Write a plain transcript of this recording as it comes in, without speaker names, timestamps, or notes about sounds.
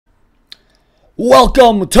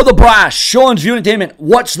Welcome to the Brash, Sean's View Entertainment.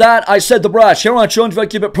 What's that? I said the Brash. Here on Sean's View, I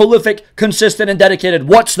keep it prolific, consistent, and dedicated.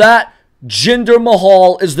 What's that? Jinder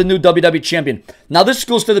Mahal is the new WWE champion. Now, this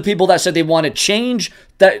goes to the people that said they wanted change,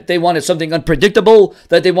 that they wanted something unpredictable,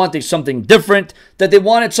 that they wanted something different, that they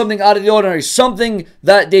wanted something out of the ordinary, something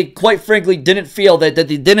that they, quite frankly, didn't feel, that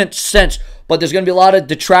they didn't sense. But there's going to be a lot of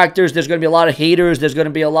detractors, there's going to be a lot of haters, there's going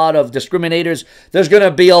to be a lot of discriminators, there's going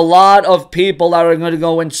to be a lot of people that are going to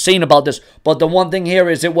go insane about this. But the one thing here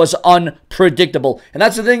is it was unpredictable. And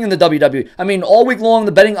that's the thing in the WWE. I mean, all week long,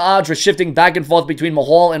 the betting odds were shifting back and forth between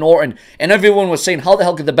Mahal and Orton. And everyone was saying, how the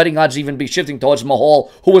hell could the betting odds even be shifting towards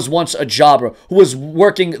Mahal, who was once a jobber, who was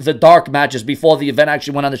working the dark matches before the event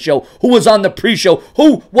actually went on the show, who was on the pre-show,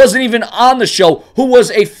 who wasn't even on the show, who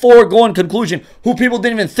was a foregone conclusion, who people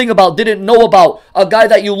didn't even think about, didn't know about, a guy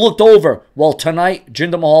that you looked over. Well, tonight,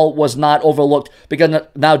 Jinder Mahal was not overlooked because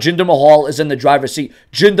now Jinder Mahal is in the driver's seat.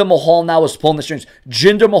 Jinder Mahal now is pulling the strings.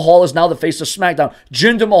 Jinder Mahal is now the face of SmackDown.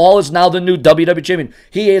 Jinder Mahal is now the new WWE champion.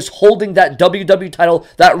 He is holding that WWE title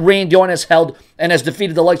that Randy Orton has held and has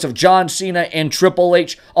defeated the likes of John Cena and Triple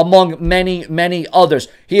H, among many, many others.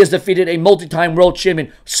 He has defeated a multi-time world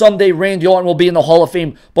champion. Someday, Randy Orton will be in the Hall of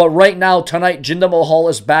Fame. But right now, tonight, Jinder Mahal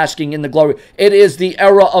is basking in the glory. It is the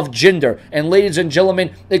era of Jinder. And ladies and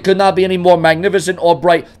gentlemen, it could not be any more magnificent or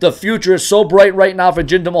bright. The future is so bright right now for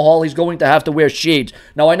Jinder Mahal, he's going to have to wear shades.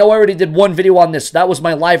 Now, I know I already did one video on this. That was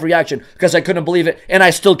my live reaction because I couldn't believe it, and I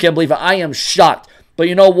still can't believe it. I am shocked. But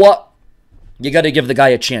you know what? You got to give the guy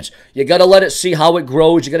a chance. You got to let it see how it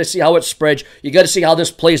grows. You got to see how it spreads. You got to see how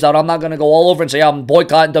this plays out. I'm not going to go all over and say I'm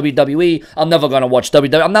boycotting WWE. I'm never going to watch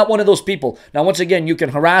WWE. I'm not one of those people. Now, once again, you can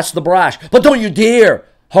harass the Brash, but don't you dare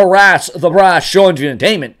harass the Brash, Sean's View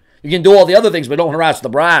Entertainment. You can do all the other things, but don't harass the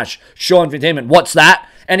Brash, Sean's View Entertainment. What's that?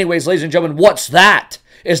 Anyways, ladies and gentlemen, what's that?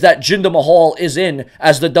 Is that Jinder Mahal is in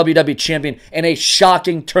as the WWE champion in a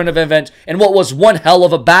shocking turn of events and what was one hell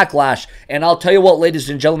of a backlash. And I'll tell you what, ladies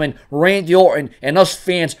and gentlemen, Randy Orton and us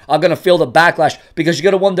fans are going to feel the backlash because you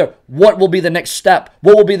got to wonder what will be the next step?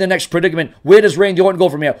 What will be the next predicament? Where does Randy Orton go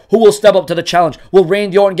from here? Who will step up to the challenge? Will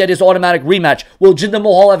Randy Orton get his automatic rematch? Will Jinder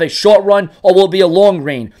Mahal have a short run or will it be a long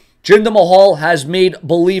reign? Jinder Mahal has made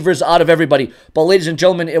believers out of everybody. But ladies and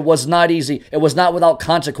gentlemen, it was not easy. It was not without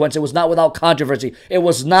consequence. It was not without controversy. It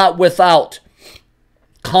was not without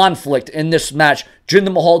conflict in this match.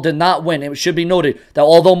 Jinder Mahal did not win. It should be noted that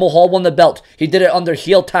although Mahal won the belt, he did it under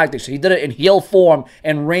heel tactics. He did it in heel form,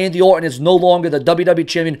 and Randy Orton is no longer the WWE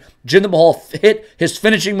champion. Jinder Mahal hit his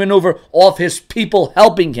finishing maneuver off his people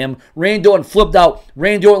helping him. Randy Orton flipped out.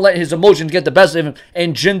 Randy Orton let his emotions get the best of him,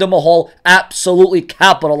 and Jinder Mahal absolutely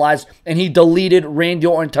capitalized, and he deleted Randy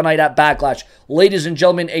Orton tonight at Backlash. Ladies and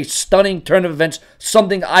gentlemen, a stunning turn of events,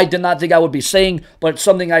 something I did not think I would be saying, but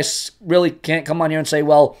something I really can't come on here and say,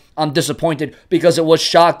 well, I'm disappointed because it was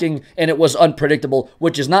shocking and it was unpredictable,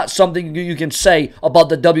 which is not something you can say about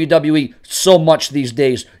the WWE so much these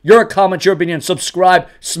days. Your comment, your opinion, subscribe,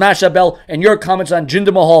 smash that bell, and your comments on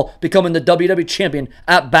Jinder Mahal becoming the WWE champion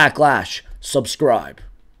at Backlash. Subscribe.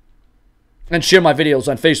 And share my videos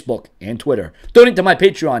on Facebook and Twitter. Donate to my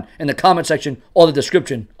Patreon in the comment section or the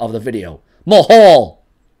description of the video. Mahal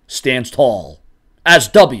stands tall as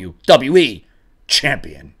WWE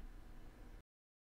champion.